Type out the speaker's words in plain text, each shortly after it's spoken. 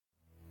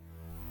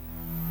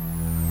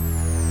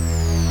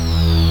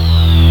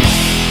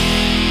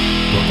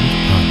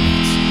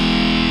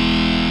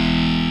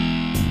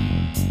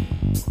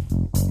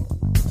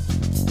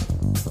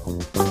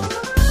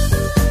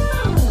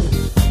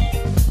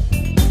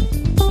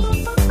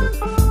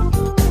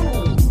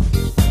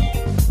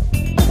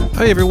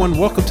Hi everyone,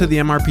 welcome to the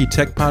MRP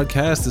Tech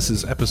Podcast. This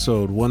is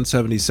episode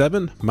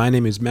 177. My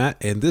name is Matt,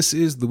 and this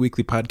is the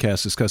weekly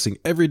podcast discussing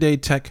everyday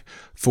tech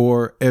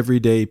for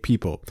everyday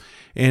people.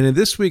 And in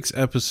this week's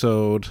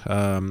episode,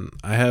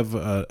 I have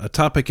a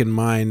topic in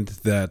mind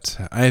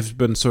that I've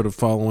been sort of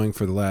following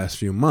for the last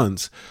few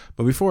months.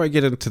 But before I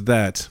get into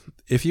that,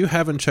 if you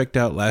haven't checked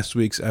out last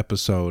week's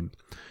episode,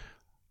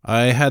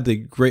 I had the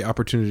great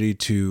opportunity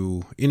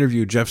to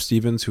interview Jeff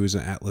Stevens, who is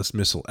an Atlas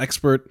missile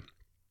expert.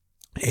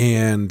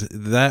 And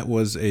that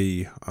was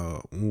a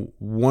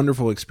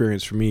wonderful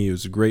experience for me. It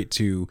was great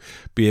to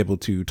be able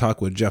to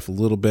talk with Jeff a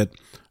little bit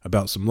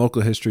about some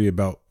local history,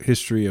 about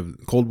history of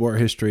Cold War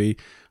history.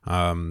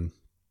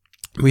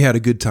 We had a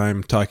good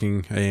time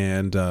talking,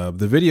 and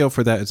the video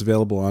for that is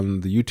available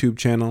on the YouTube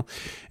channel,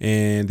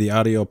 and the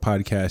audio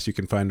podcast you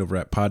can find over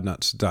at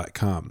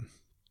podnuts.com.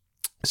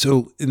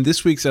 So in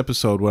this week's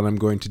episode, what I'm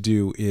going to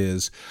do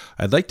is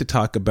I'd like to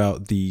talk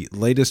about the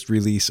latest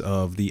release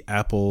of the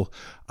Apple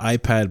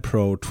iPad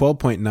Pro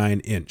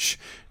 12.9 inch.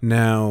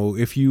 Now,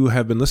 if you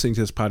have been listening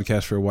to this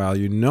podcast for a while,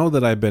 you know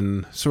that I've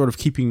been sort of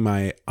keeping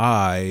my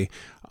eye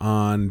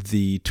on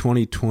the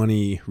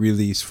 2020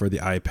 release for the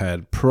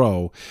iPad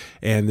Pro.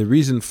 And the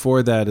reason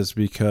for that is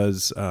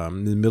because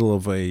in the middle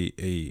of a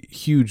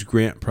huge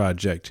grant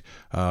project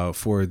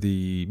for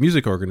the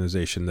music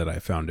organization that I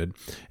founded.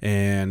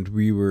 And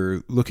we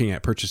were looking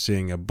at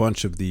purchasing a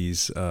bunch of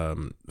these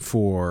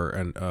for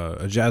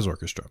a jazz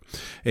orchestra.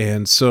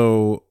 And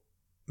so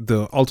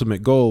the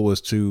ultimate goal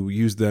was to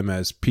use them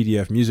as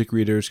PDF music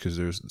readers because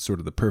there's sort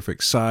of the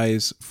perfect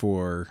size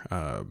for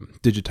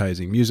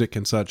digitizing music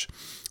and such.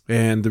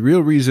 And the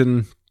real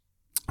reason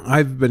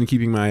I've been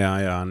keeping my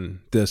eye on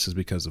this is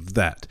because of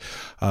that.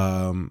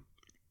 About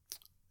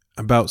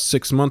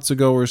 6 months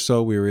ago or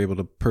so, we were able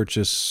to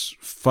purchase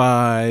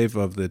 5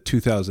 of the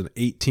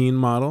 2018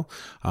 model.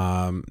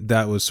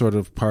 That was sort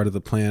of part of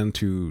the plan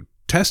to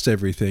test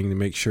everything to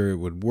make sure it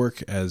would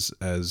work as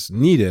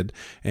needed.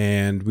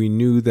 And we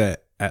knew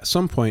that at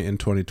some point in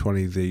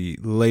 2020, the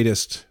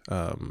latest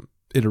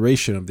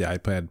iteration of the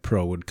iPad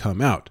Pro would come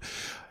out.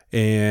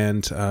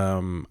 And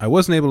I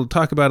wasn't able to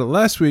talk about it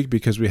last week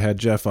because we had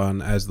Jeff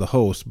on as the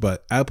host,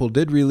 but Apple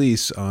did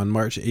release on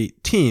March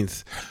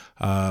 18th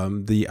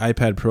the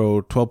iPad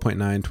Pro 12.9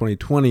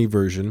 2020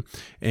 version.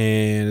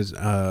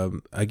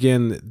 And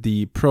again,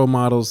 the Pro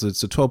models,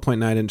 it's a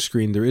 12.9 inch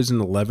screen. There is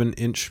an 11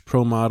 inch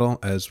Pro model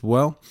as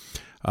well.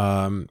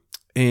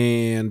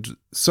 And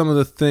some of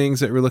the things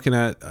that we're looking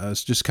at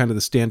is just kind of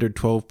the standard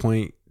 12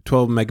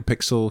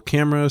 megapixel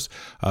cameras,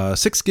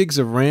 6 gigs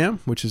of RAM,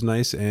 which is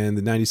nice, and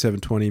the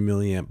 9720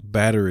 milliamp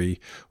battery,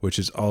 which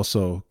is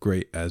also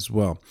great as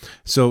well.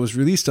 So it was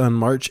released on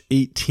March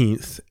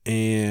 18th,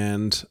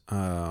 and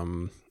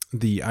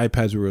the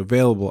iPads were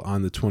available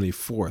on the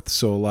 24th.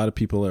 So a lot of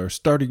people are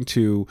starting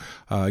to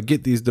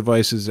get these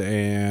devices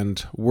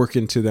and work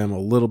into them a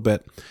little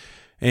bit.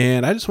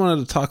 And I just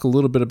wanted to talk a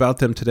little bit about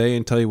them today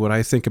and tell you what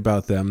I think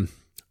about them.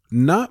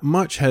 Not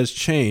much has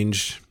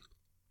changed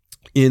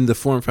in the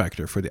form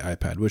factor for the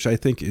iPad, which I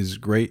think is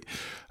great.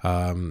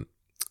 I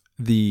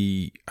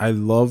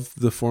love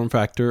the form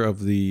factor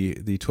of the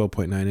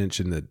 12.9 inch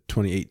in the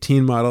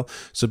 2018 model.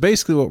 So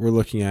basically what we're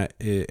looking at,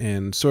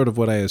 and sort of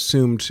what I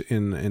assumed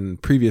in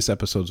previous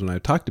episodes when I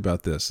talked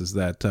about this, is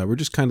that we're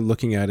just kind of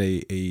looking at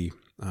a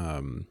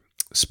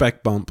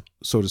spec bump,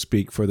 so to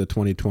speak, for the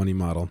 2020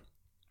 model.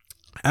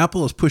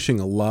 Apple is pushing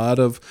a lot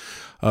of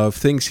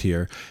things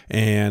here,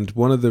 and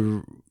one of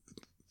the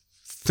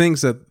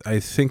things that I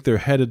think they're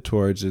headed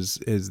towards is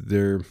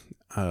they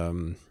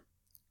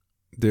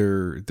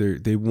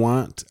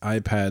want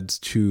iPads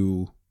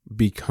to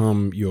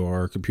become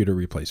your computer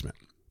replacement.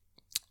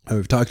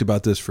 We've talked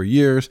about this for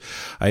years.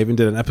 I even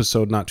did an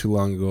episode not too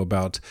long ago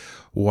about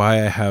why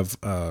I have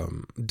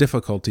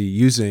difficulty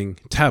using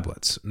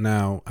tablets.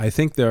 Now, I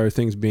think there are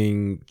things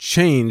being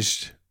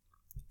changed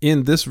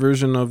in this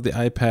version of the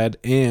iPad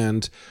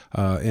and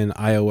in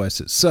iOS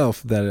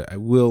itself that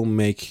will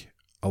make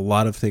a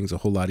lot of things a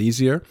whole lot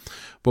easier,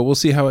 but we'll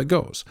see how it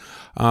goes.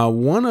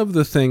 One of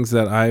the things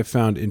that I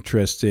found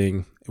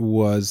interesting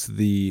was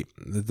the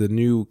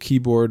new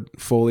keyboard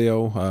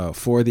folio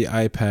for the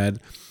iPad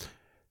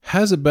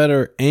has a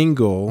better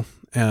angle,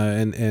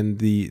 and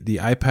the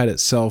iPad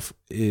itself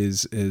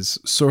is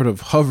sort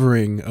of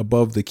hovering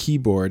above the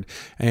keyboard,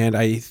 and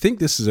I think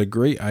this is a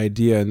great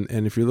idea.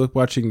 And if you're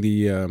watching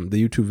the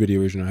YouTube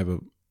video version, I have a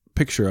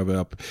picture of it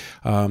up,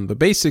 but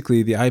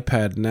basically the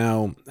iPad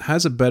now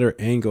has a better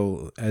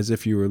angle, as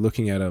if you were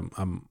looking at a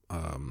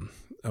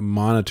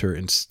monitor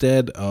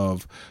instead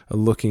of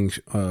looking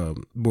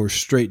more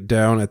straight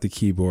down at the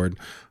keyboard.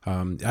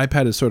 The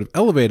iPad is sort of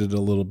elevated a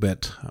little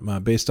bit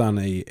based on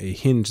a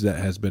hinge that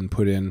has been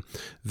put in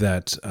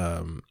that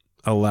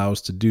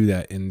allows to do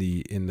that in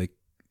the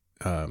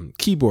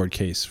keyboard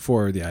case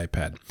for the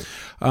iPad.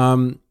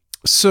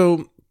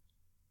 So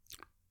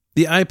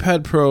the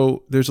iPad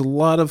Pro, there's a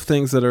lot of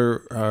things that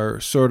are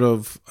sort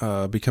of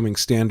becoming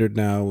standard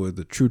now with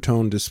the True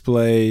Tone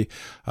display.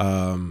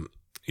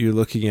 You're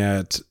looking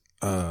at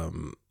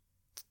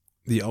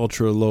the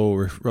ultra low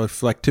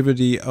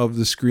reflectivity of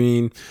the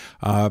screen.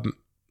 A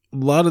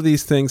lot of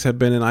these things have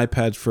been in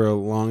iPads for a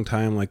long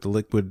time, like the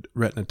Liquid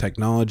Retina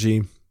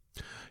technology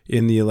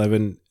in the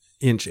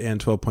 11-inch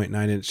and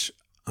 12.9-inch.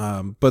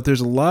 But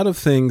there's a lot of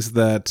things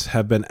that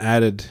have been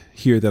added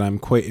here that I'm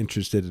quite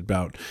interested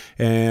about.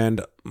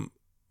 And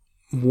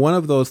one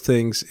of those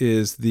things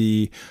is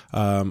the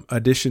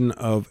addition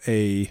of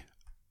a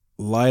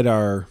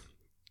LiDAR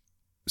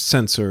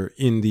sensor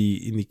in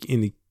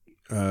the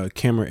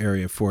camera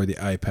area for the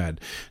iPad.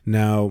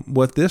 Now,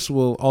 what this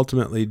will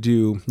ultimately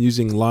do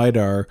using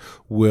LiDAR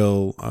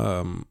will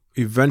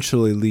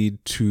eventually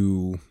lead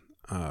to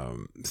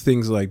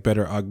things like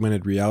better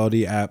augmented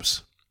reality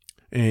apps.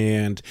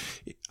 And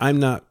I'm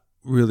not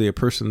really a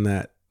person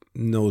that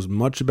knows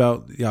much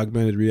about the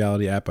augmented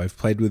reality app. I've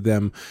played with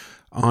them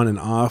on and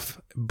off,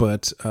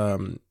 but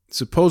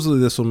supposedly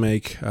this will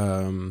make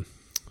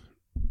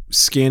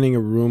scanning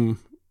a room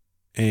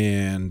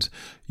and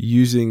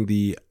using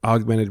the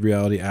augmented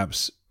reality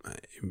apps,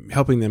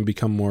 helping them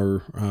become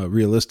more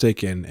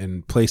realistic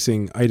and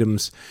placing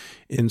items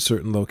in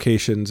certain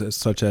locations,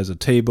 such as a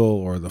table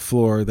or the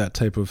floor, that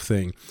type of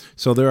thing.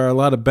 So there are a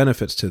lot of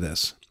benefits to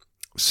this.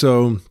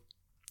 So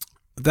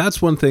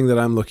that's one thing that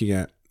I'm looking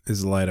at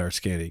is LiDAR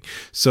scanning.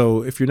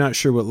 So if you're not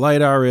sure what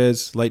LiDAR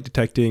is, light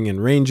detecting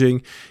and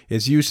ranging,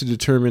 is used to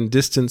determine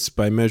distance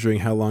by measuring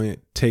how long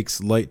it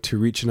takes light to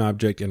reach an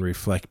object and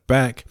reflect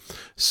back.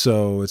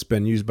 So it's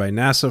been used by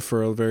NASA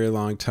for a very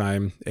long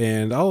time.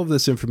 And all of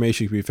this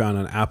information can be found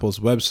on Apple's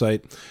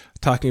website,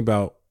 talking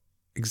about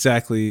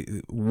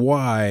exactly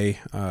why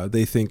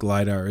they think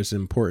LiDAR is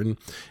important.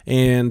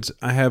 And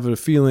I have a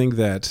feeling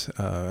that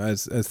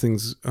as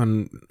things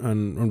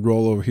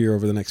unroll over here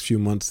over the next few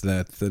months,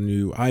 that the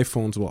new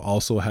iPhones will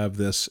also have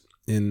this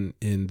in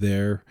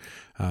their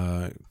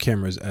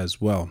cameras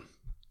as well.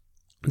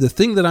 The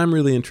thing that I'm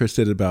really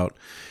interested about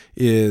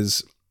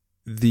is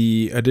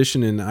the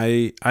addition in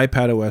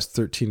iPadOS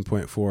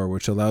 13.4,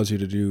 which allows you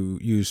to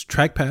use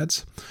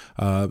trackpads.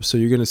 So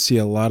you're going to see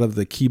a lot of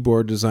the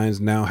keyboard designs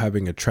now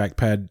having a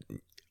trackpad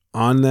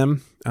on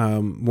them.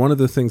 One of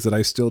the things that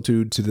I still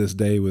do to this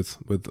day with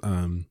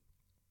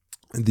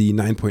the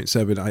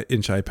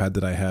 9.7-inch iPad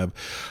that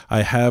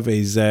I have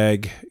a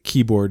ZAGG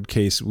keyboard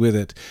case with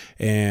it,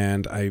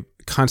 and I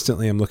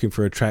constantly am looking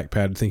for a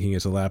trackpad thinking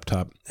it's a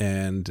laptop,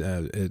 and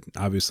it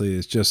obviously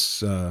is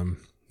just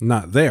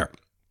not there.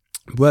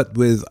 But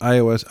with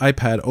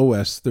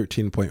iPadOS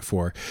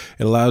 13.4,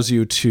 it allows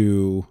you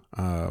to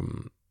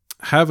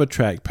have a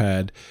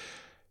trackpad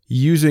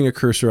using a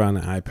cursor on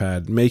the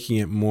iPad, making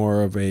it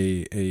more of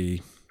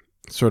a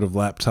sort of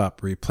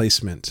laptop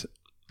replacement.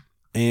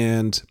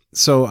 And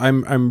so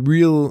I'm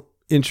real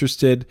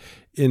interested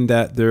in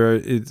that there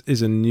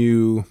is a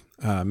new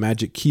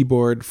Magic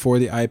Keyboard for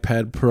the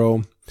iPad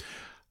Pro.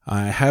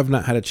 I have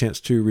not had a chance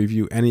to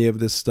review any of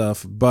this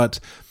stuff, but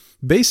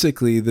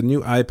basically the new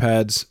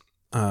iPads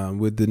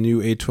with the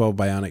new A12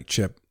 Bionic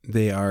chip,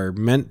 they are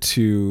meant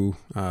to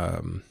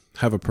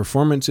have a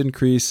performance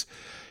increase,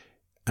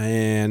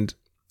 and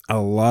a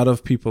lot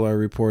of people are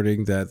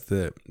reporting that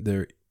the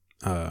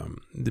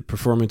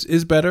performance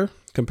is better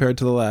compared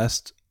to the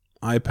last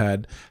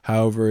iPad.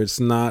 However, it's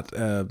not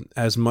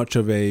as much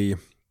of a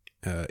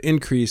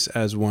increase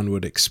as one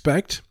would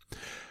expect.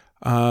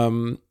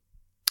 The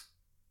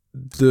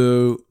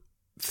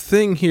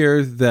thing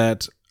here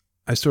that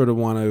I sort of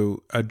want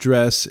to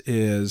address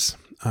is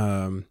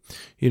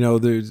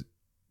there's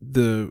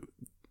the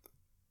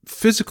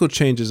physical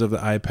changes of the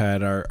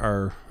iPad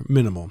are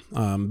minimal,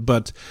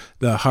 but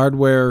the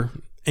hardware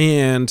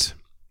and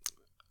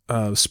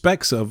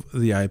specs of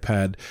the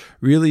iPad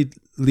really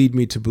lead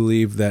me to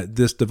believe that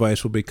this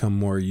device will become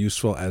more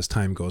useful as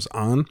time goes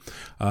on.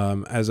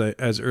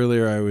 As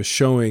earlier I was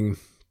showing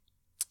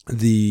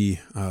the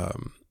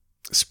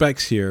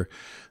specs here,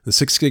 the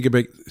 6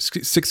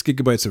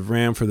 gigabytes of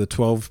RAM for the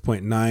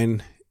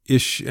 12.9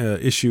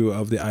 issue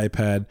of the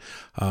iPad.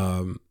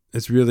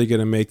 It's really going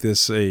to make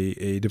this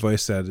a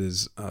device that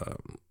is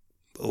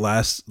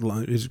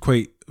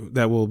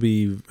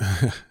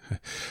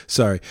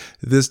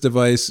this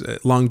device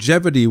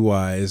longevity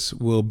wise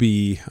will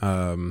be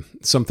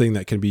something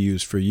that can be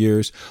used for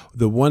years.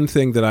 The one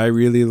thing that I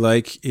really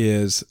like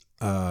is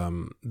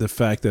the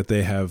fact that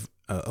they have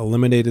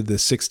eliminated the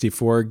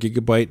 64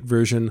 gigabyte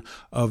version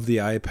of the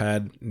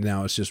iPad.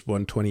 Now it's just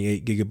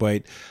 128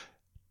 gigabyte,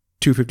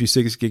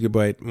 256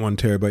 gigabyte, 1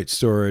 terabyte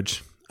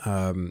storage.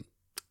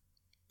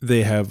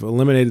 They have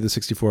eliminated the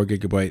 64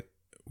 gigabyte,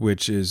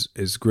 which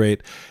is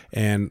great.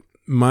 And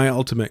my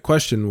ultimate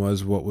question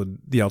was, what would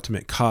the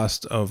ultimate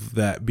cost of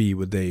that be?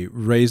 Would they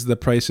raise the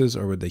prices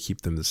or would they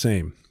keep them the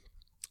same?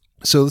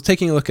 So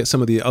taking a look at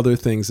some of the other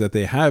things that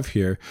they have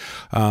here.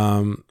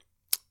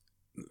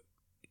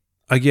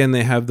 Again,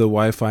 they have the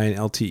Wi-Fi and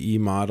LTE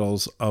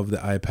models of the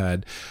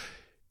iPad.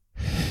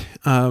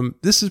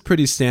 This is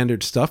pretty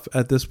standard stuff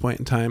at this point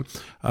in time.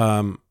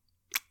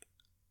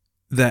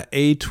 That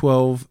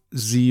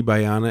A12Z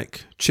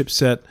Bionic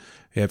chipset,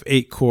 you have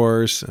 8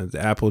 cores, the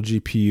Apple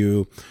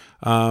GPU.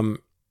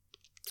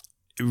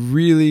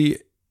 Really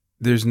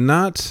there's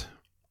not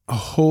a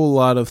whole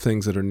lot of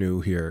things that are new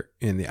here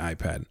in the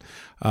iPad,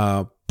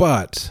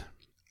 but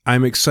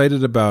I'm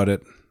excited about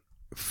it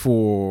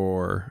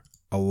for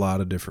a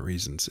lot of different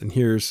reasons, and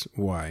here's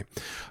why.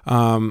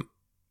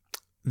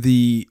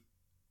 The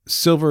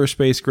silver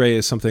space gray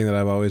is something that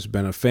I've always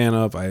been a fan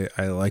of. I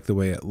like the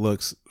way it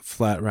looks,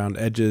 flat round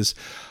edges.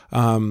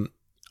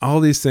 All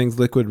these things,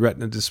 liquid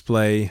retina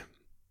display,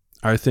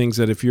 are things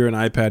that if you're an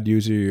iPad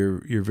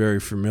user, you're very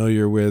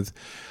familiar with.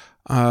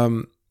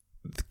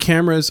 The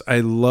cameras, I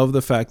love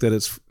the fact that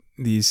it's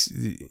these,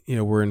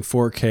 we're in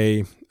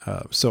 4K,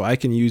 so I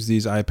can use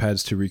these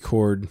iPads to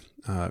record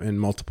in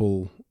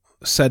multiple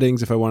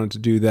settings. If I wanted to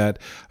do that,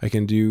 I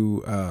can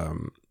do.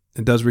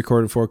 It does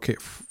record in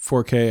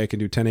 4K. I can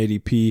do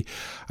 1080p.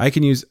 I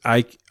can use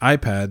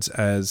iPads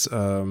as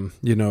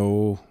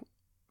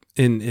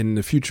in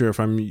the future, if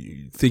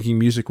I'm thinking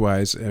music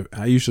wise,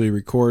 I usually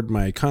record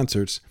my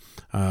concerts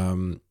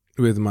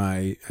with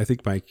I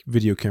think my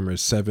video camera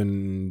is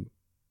 720p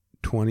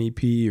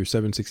or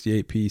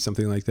 768p,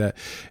 something like that,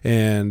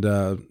 and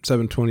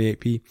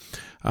 728p,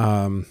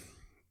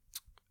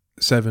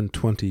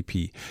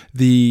 720p.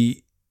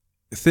 The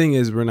thing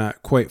is, we're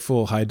not quite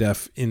full high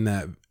def in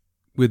that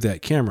with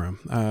that camera,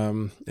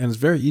 and it's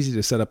very easy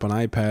to set up an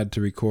iPad to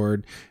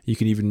record. You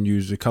can even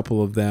use a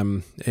couple of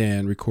them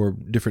and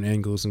record different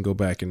angles and go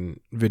back and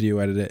video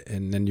edit it,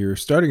 and then you're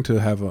starting to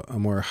have a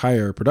more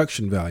higher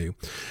production value.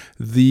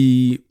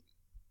 The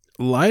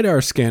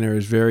LiDAR scanner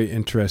is very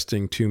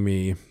interesting to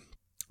me,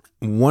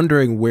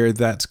 wondering where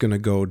that's going to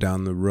go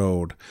down the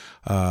road.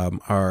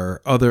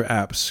 Are other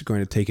apps going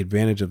to take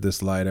advantage of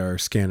this LiDAR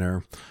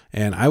scanner?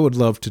 And I would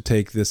love to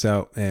take this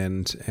out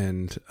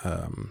and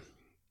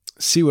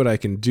see what I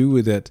can do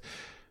with it.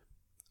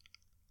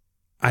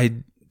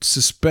 I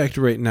suspect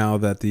right now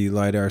that the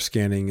LiDAR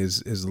scanning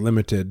is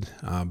limited,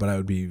 but I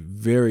would be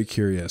very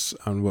curious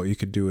on what you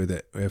could do with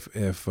it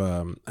if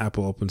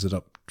Apple opens it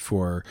up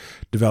for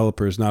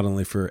developers, not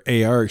only for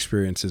AR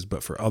experiences,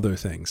 but for other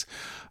things.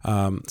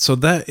 So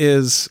that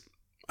is,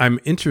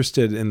 I'm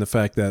interested in the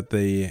fact that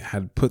they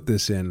had put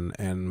this in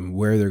and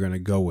where they're going to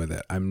go with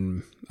it.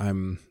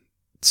 I'm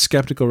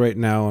skeptical right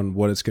now on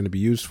what it's going to be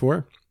used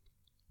for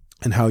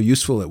and how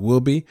useful it will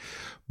be,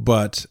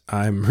 but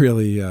I'm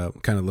really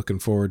kind of looking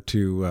forward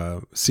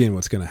to seeing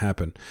what's going to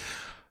happen.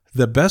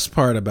 The best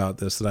part about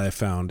this that I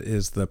found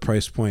is the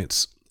price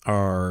points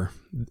are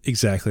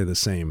exactly the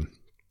same.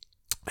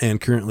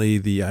 And currently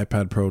the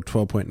iPad Pro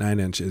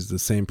 12.9 inch is the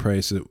same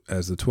price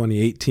as the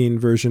 2018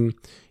 version,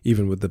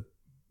 even with the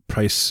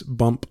price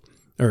bump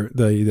or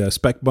the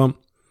spec bump,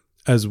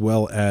 as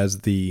well as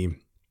the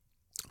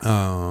 6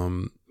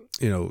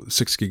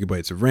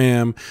 gigabytes of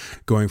RAM,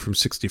 going from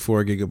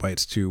 64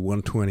 gigabytes to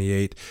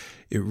 128.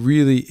 It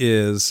really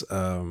is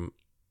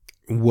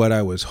what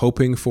I was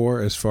hoping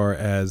for as far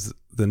as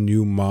the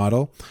new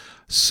model.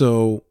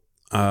 So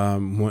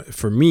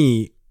for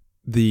me,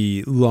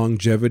 the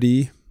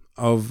longevity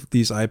of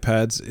these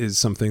iPads is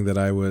something that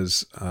I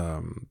was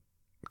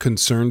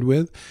concerned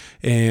with,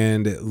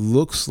 and it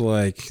looks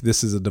like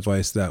this is a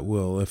device that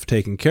will, if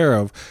taken care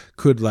of,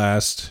 could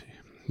last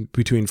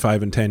between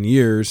 5 and 10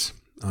 years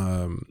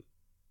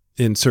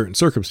in certain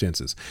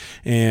circumstances.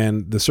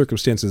 And the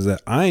circumstances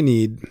that I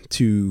need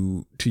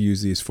to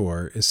use these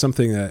for is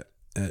something that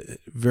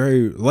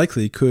very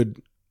likely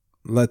could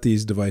let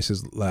these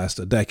devices last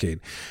a decade.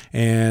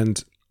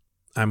 And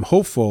I'm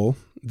hopeful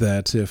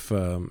that if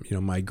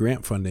my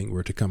grant funding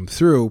were to come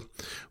through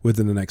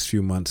within the next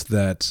few months,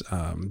 that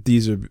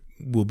these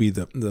will be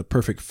the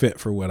perfect fit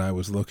for what I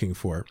was looking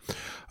for.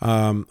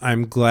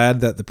 I'm glad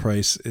that the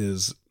price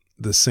is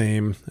the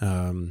same,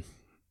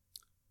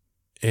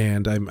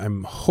 and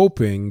I'm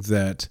hoping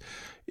that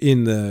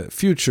in the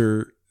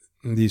future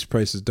these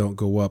prices don't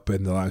go up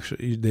and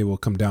they will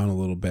come down a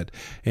little bit.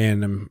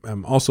 And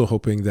I'm also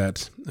hoping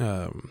that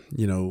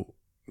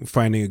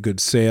finding a good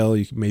sale,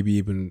 you can maybe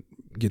even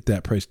get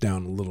that price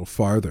down a little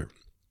farther.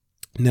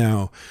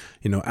 Now,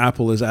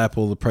 Apple is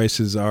Apple. The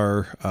prices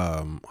are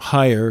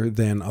higher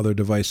than other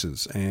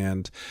devices,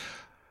 and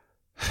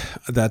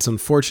that's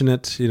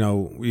unfortunate.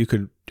 You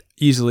could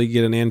easily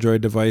get an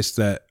Android device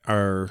that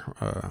are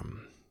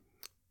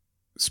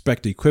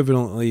spec'd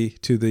equivalently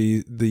to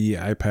the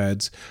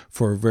iPads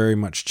for very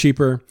much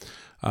cheaper.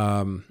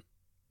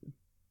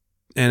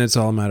 And it's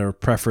all a matter of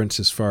preference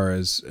as far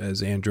as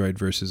Android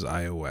versus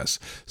iOS.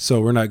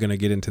 So we're not going to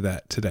get into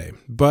that today.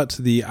 But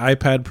the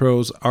iPad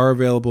Pros are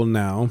available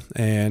now,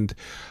 and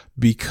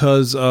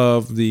because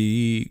of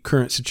the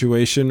current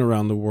situation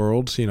around the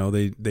world,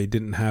 they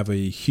didn't have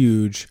a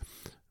huge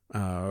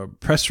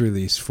press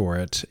release for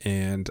it,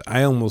 and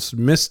I almost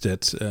missed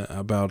it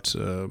about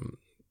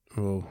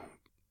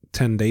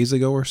 10 days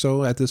ago or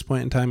so. At this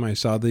point in time, I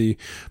saw the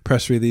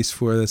press release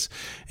for this,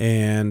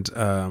 and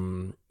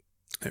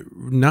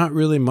not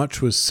really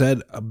much was said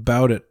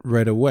about it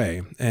right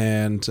away.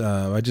 And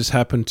I just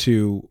happened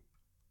to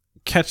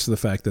catch the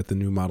fact that the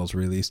new model's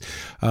released.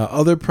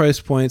 Other price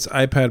points: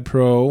 iPad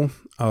Pro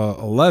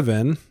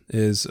 11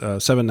 is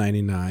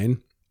 $799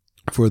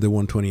 for the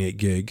 128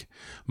 gig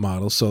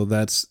model. So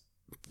that's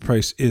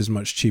price is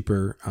much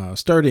cheaper,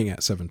 starting at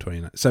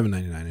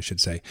 $799, I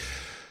should say.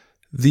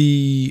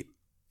 The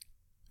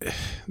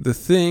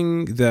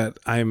thing that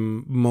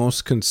I'm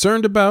most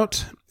concerned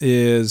about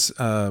is,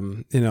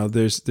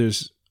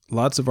 there's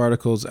lots of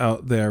articles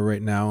out there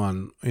right now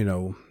on,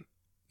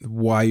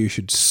 why you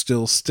should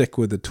still stick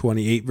with the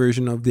 28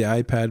 version of the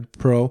iPad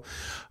Pro.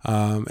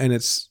 And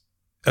it's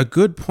a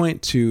good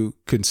point to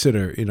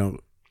consider,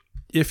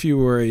 if you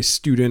were a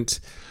student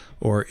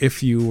or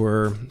if you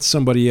were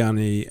somebody on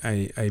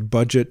a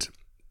budget,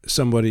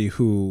 somebody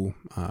who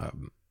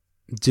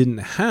didn't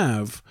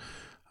have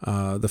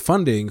the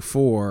funding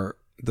for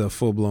the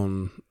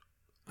full-blown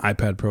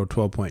iPad Pro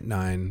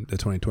 12.9, the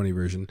 2020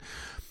 version,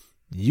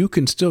 you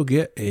can still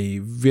get a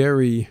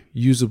very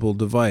usable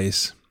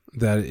device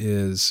that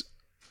is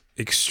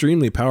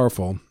extremely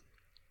powerful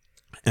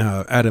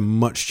at a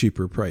much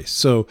cheaper price.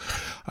 So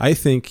I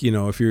think,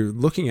 if you're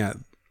looking at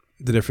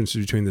the difference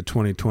between the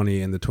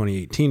 2020 and the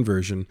 2018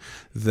 version,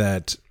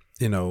 that,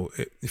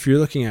 if you're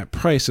looking at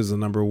price as the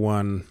number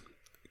one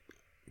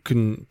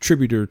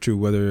contributor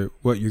to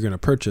what you're going to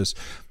purchase,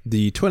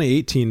 the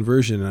 2018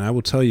 version, and I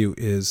will tell you,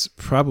 is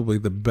probably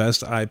the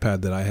best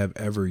iPad that I have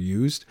ever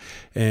used,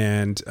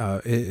 and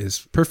it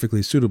is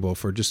perfectly suitable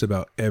for just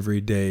about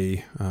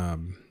everyday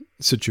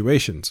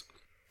situations.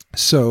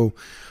 So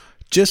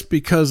just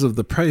because of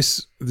the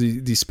price,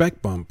 the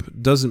spec bump,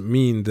 doesn't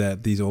mean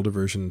that these older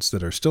versions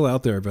that are still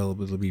out there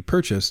available to be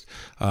purchased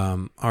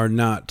are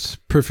not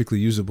perfectly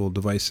usable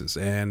devices.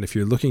 And if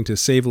you're looking to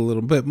save a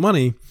little bit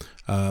money,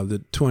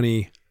 the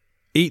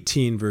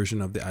 2018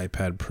 version of the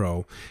iPad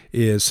Pro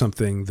is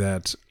something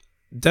that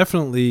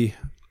definitely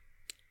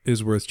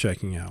is worth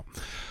checking out.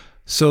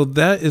 So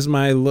that is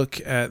my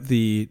look at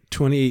the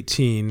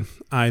 2018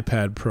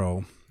 iPad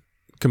Pro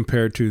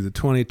compared to the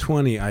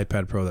 2020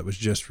 iPad Pro that was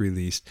just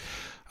released.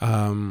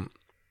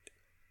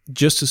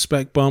 Just a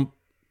spec bump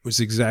was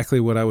exactly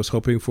what I was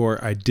hoping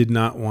for. I did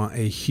not want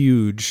a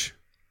huge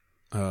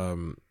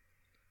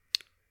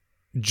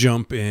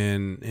jump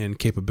in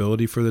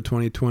capability for the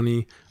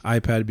 2020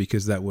 iPad,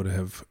 because that would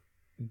have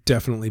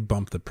definitely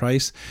bumped the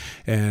price.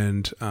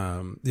 And,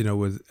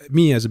 with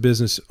me as a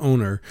business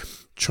owner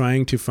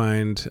trying to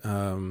find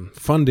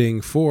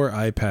funding for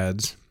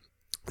iPads,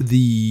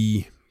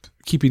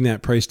 keeping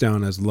that price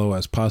down as low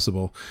as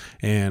possible,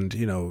 and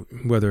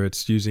whether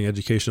it's using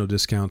educational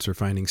discounts or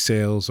finding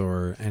sales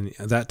or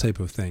that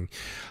type of thing,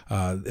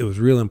 it was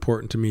real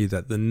important to me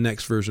that the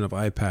next version of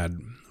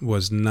iPad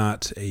was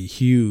not a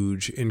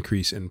huge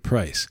increase in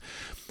price.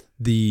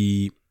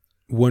 The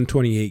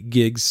 128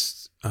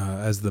 gigs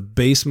as the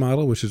base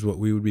model, which is what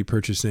we would be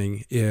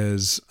purchasing,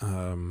 is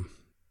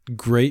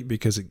great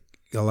because it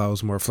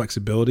allows more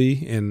flexibility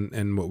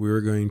in what we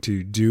were going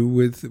to do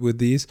with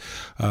these.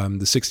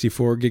 The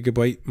 64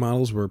 gigabyte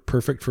models were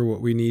perfect for what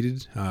we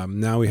needed.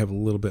 Now we have a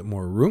little bit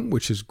more room,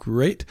 which is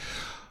great.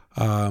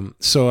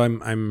 So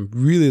I'm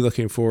really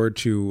looking forward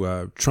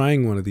to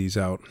trying one of these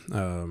out.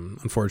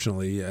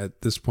 Unfortunately,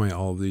 at this point,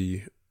 all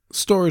the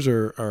stores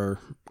are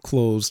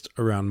closed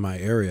around my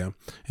area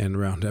and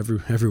around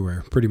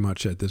everywhere pretty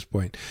much at this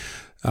point.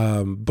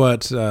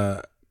 But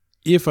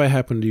if I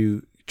happen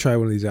to try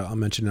one of these out, I'll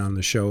mention it on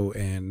the show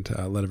and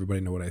let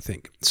everybody know what I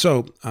think.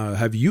 So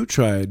have you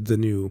tried the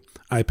new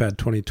iPad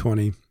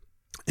 2020?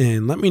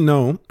 And let me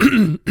know.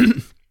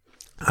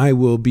 I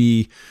will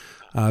be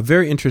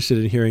very interested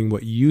in hearing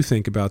what you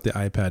think about the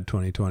iPad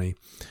 2020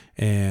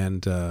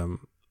 and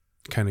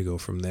kind of go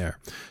from there.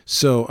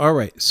 So, all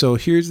right. So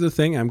here's the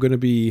thing. I'm going to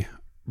be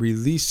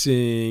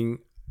releasing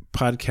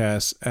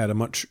podcasts at a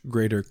much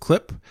greater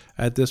clip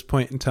at this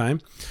point in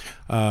time.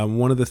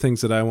 One of the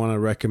things that I want to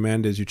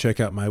recommend is you check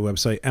out my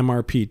website,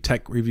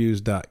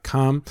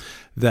 mrptechreviews.com.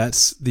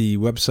 That's the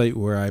website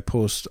where I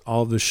post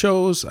all the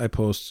shows. I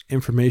post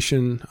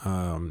information.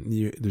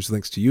 There's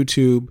links to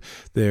YouTube.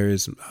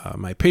 There's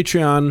my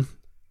Patreon,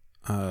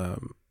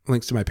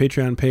 links to my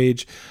Patreon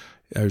page.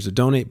 There's a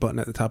donate button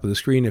at the top of the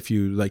screen. If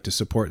you'd like to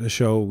support the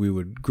show, we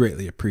would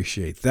greatly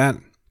appreciate that.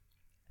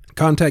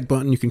 Contact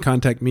button, you can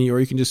contact me, or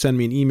you can just send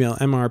me an email,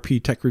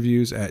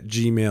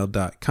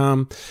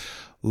 mrptechreviews@gmail.com.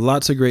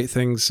 Lots of great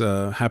things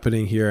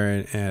happening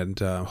here, and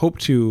hope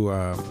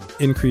to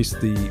increase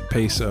the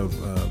pace of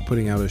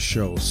putting out a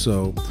show.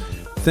 So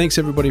thanks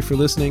everybody for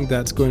listening.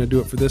 That's going to do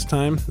it for this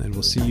time, and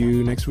we'll see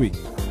you next week.